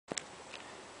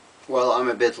Well, I'm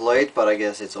a bit late, but I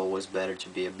guess it's always better to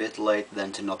be a bit late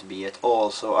than to not be at all.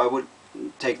 So I would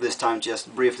take this time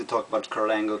just briefly talk about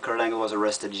Kurt Angle. Kurt Angle was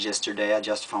arrested yesterday. I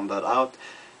just found that out.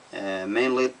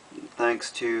 Mainly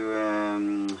thanks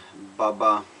to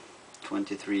Baba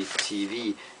 23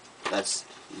 TV. That's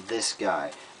this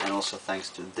guy. And also thanks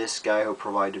to this guy who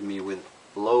provided me with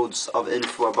loads of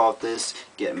info about this,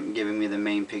 giving me the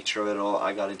main picture of it all.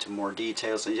 I got into more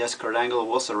details, and yes, Kurt Angle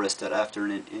was arrested after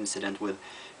an incident with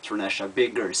Trenesha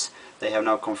Biggers. They have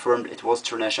now confirmed it was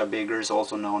Trenesha Biggers,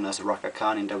 also known as Rhaka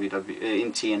Khan in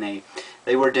in TNA.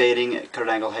 They were dating. Kurt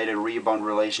Angle had a rebound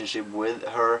relationship with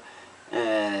her.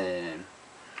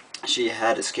 She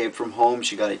had escaped from home.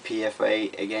 She got a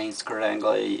PFA against Kurt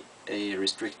Angle, a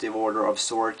restrictive order of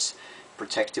sorts,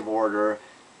 protective order,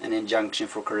 an injunction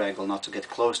for Kurt Angle not to get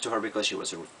close to her because she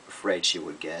was afraid she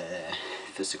would get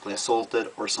physically assaulted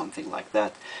or something like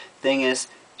that. Thing is,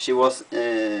 she was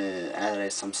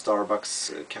at some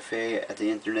Starbucks cafe at the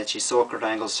internet. She saw Kurt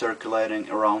Angle circulating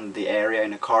around the area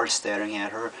in a car staring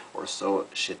at her, or so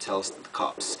she tells the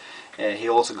cops. He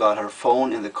also got her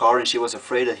phone in the car, and she was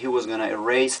afraid that he was going to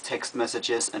erase text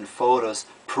messages and photos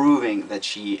proving that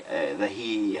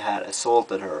he had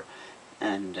assaulted her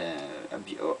and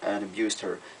abused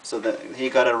her. So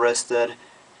he got arrested.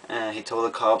 He told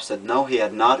the cops that no, he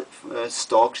had not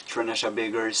stalked Trenesha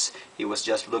Biggers. He was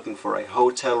just looking for a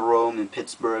hotel room in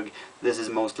Pittsburgh. This is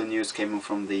mostly news coming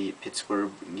from the Pittsburgh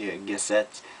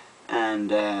Gazette. And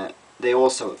they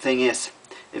also, thing is,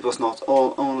 it was not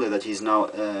only that he's now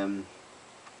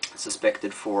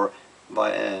suspected for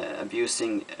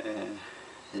abusing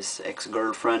his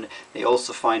ex-girlfriend. They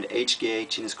also find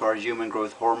HGH in his car, human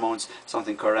growth hormones,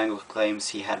 something Kurt Angle claims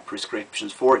he had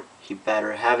prescriptions for. He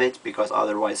better have it, because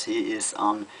otherwise he is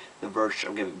on the verge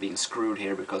of being screwed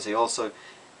here, because he also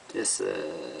is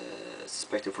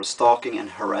suspected for stalking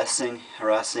and harassing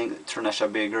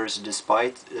Trenesha Biggers,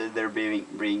 despite there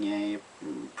being a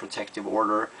protective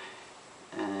order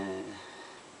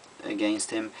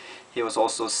against him. He was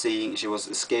also she was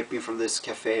escaping from this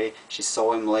cafe. She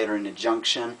saw him later in a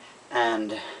junction,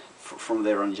 and from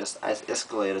there on just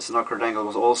escalated. So now Kurt Angle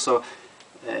was also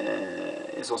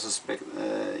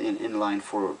in line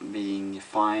for being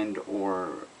fined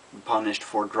or punished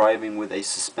for driving with a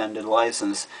suspended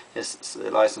license. His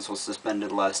license was suspended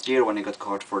last year when he got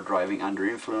caught for driving under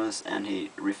influence, and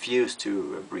he refused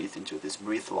to breathe into this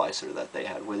breathalyzer that they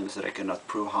had with him, so they could not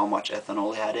prove how much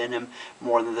ethanol he had in him,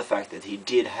 more than the fact that he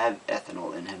did have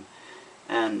ethanol in him.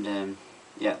 And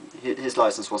yeah, his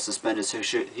license was suspended, so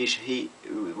he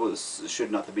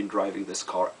should not have been driving this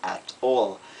car at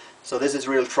all. So this is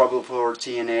real trouble for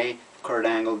TNA. Kurt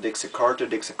Angle, Dixie Carter,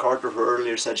 who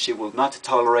earlier said she will not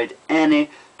tolerate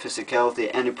any physicality,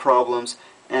 any problems,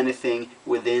 anything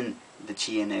within the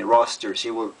TNA roster. She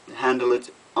will handle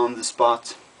it on the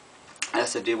spot,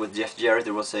 as they did with Jeff Jarrett.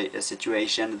 There was a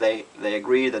situation, they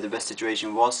agreed that the best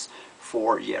situation was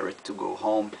for Jarrett to go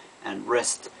home and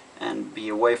rest and be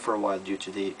away for a while due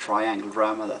to the triangle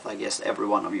drama that I guess every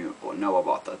one of you know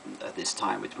about at this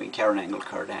time between Kurt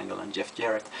Angle, and Jeff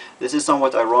Jarrett. This is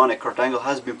somewhat ironic. Kurt Angle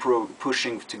has been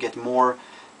pushing to get more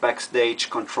backstage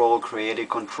control, creative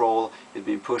control. He's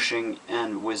been pushing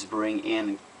and whispering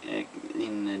in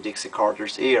Dixie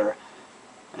Carter's ear.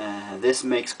 This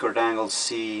makes Kurt Angle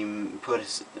seem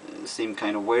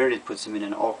kind of weird. It puts him in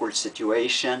an awkward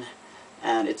situation,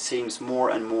 and it seems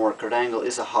more and more Kurt Angle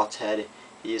is a hothead.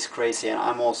 He is crazy, and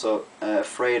I'm also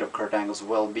afraid of Kurt Angle's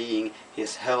well-being,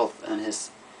 his health, and his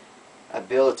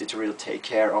ability to really take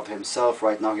care of himself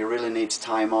right now. He really needs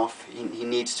time off. He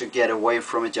needs to get away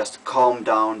from it, just calm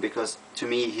down, because to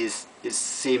me he's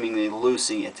seemingly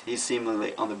losing it. He's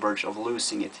seemingly on the verge of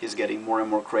losing it. He's getting more and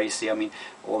more crazy. I mean,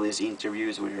 all these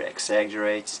interviews where he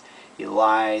exaggerates, he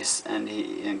lies, and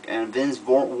Vince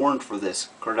warned for this.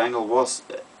 Kurt Angle was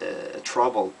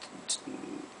trouble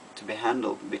to be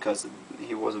handled, because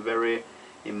he was very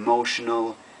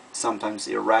emotional, sometimes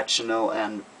irrational,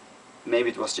 and maybe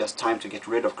it was just time to get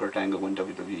rid of Kurt Angle when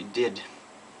WWE did,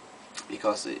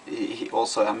 because he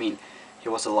also, I mean, he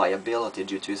was a liability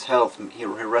due to his health. He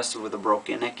wrestled with a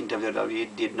broken neck in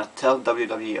WWE, did not tell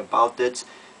WWE about it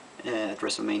at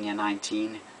WrestleMania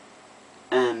 19,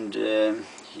 and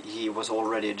he was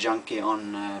already a junkie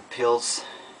on pills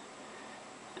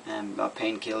and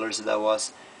painkillers, that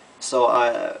was. So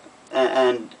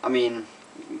I mean,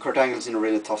 Kurt Angle's in a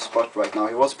really tough spot right now.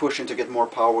 He was pushing to get more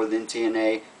power within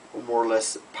TNA, more or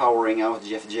less powering out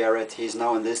Jeff Jarrett. He's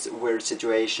now in this weird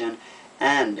situation,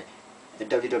 and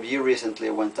WWE recently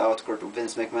went out,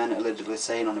 Vince McMahon allegedly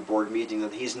saying on a board meeting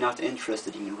that he's not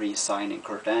interested in re-signing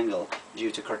Kurt Angle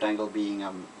due to Kurt Angle being,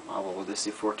 how old is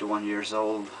he, 41 years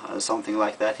old, something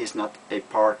like that. He's not a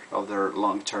part of their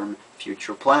long-term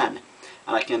future plan.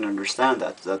 And I can understand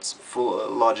that. That's full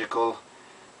logical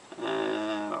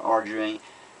arguing.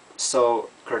 So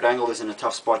Kurt Angle is in a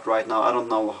tough spot right now. I don't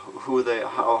know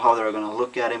how they're going to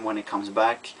look at him when he comes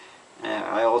back.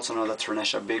 I also know that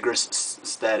Trenesha Biggers'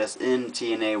 status in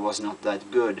TNA was not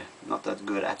that good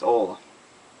at all.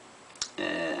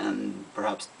 And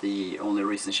perhaps the only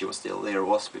reason she was still there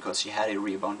was because she had a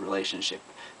rebound relationship.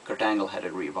 Kurt Angle had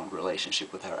a rebound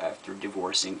relationship with her after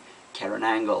divorcing Karen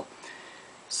Angle.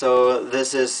 So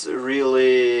this is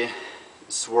really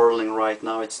swirling right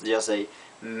now. It's just a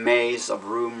maze of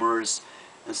rumors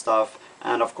and stuff.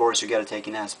 And of course you gotta take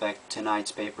in aspect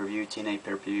tonight's pay-per-view, TNA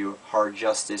pay-per-view, Hard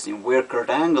Justice, in where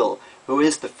Kurt Angle, who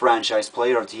is the franchise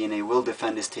player of TNA, will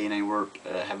defend his TNA World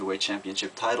Heavyweight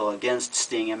Championship title against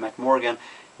Sting and Matt Morgan.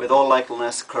 With all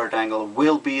likeliness, Kurt Angle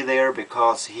will be there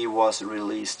because he was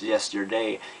released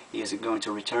yesterday. He is going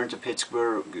to return to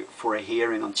Pittsburgh for a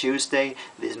hearing on Tuesday.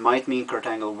 This might mean Kurt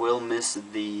Angle will miss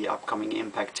the upcoming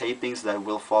Impact tapings that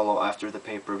will follow after the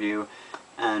pay-per-view.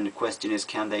 And the question is,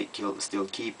 can they still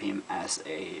keep him as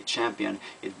a champion?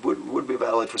 It would be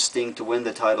valid for Sting to win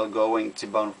the title going to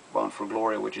Bound for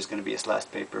Glory, which is going to be his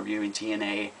last pay-per-view in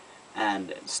TNA,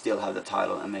 and still have the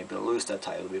title and maybe lose that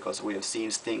title, because we have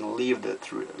seen Sting leave the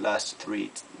last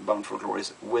 3 Bound for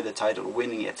Glories with the title,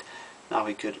 winning it. Now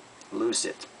he could lose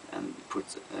it and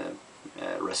put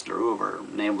a wrestler over,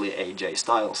 namely AJ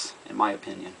Styles, in my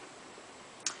opinion.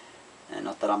 And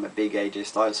not that I'm a big AJ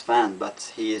Styles fan,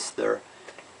 but he is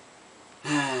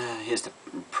he's the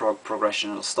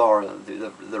progressional star,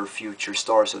 their future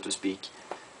star, so to speak.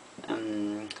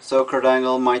 So Kurt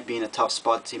Angle might be in a tough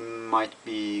spot. He might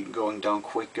be going down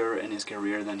quicker in his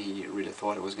career than he really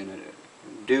thought it was going to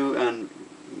do, and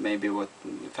maybe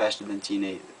faster than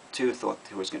TNA 2 thought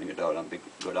he was going to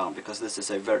go down, because this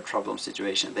is a very troublesome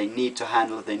situation. They need to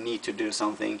handle it, they need to do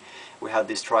something. We had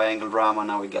this triangle drama,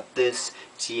 now we got this.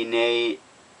 TNA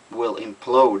will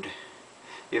implode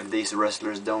if these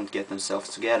wrestlers don't get themselves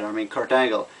together. I mean, Kurt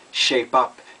Angle, shape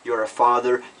up. You're a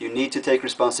father. You need to take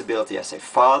responsibility as a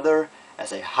father,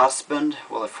 as a husband,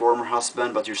 well, a former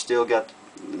husband, but you still got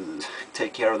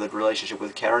take care of that relationship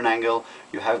with Karen Angle.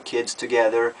 You have kids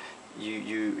together.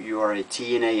 You are a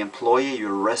TNA employee.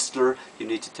 You're a wrestler. You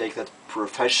need to take that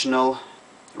professional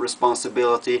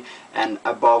responsibility. And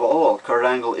above all, Kurt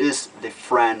Angle is the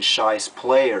franchise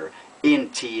player in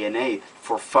TNA.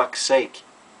 For fuck's sake,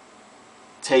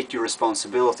 take your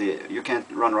responsibility. You can't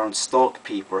run around, stalk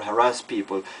people, harass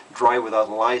people, drive without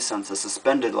a license, a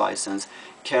suspended license,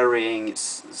 carrying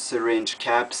syringe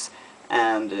caps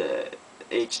and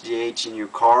HGH in your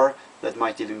car that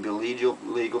might even be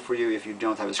legal for you if you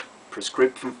don't have a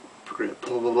prescription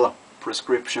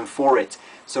for it.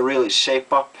 So really,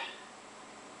 shape up.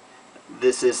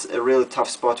 This is a really tough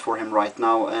spot for him right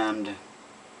now, and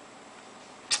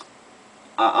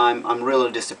I'm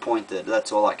really disappointed.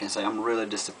 That's all I can say. I'm really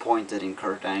disappointed in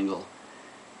Kurt Angle.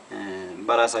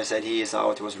 But as I said, he is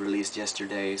out. He was released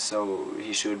yesterday, so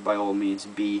he should by all means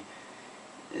be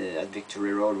at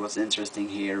Victory Road. What's interesting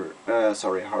here,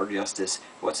 Hard Justice.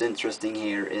 What's interesting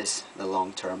here is the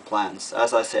long-term plans.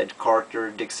 As I said,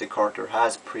 Dixie Carter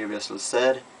has previously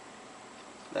said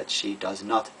that she does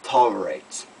not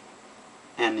tolerate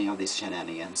any of these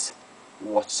shenanigans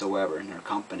whatsoever in her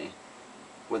company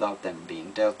without them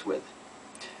being dealt with.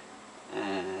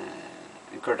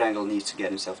 And Kurt Angle needs to get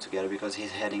himself together, because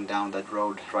he's heading down that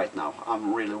road right now.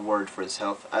 I'm really worried for his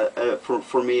health.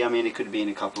 For me, I mean, it could be in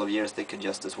a couple of years. They could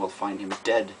just as well find him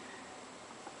dead.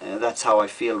 That's how I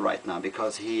feel right now,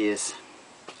 because he's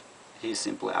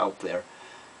simply out there.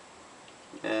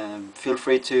 Feel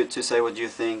free to say what you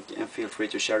think, and feel free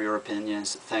to share your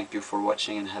opinions. Thank you for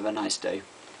watching, and have a nice day.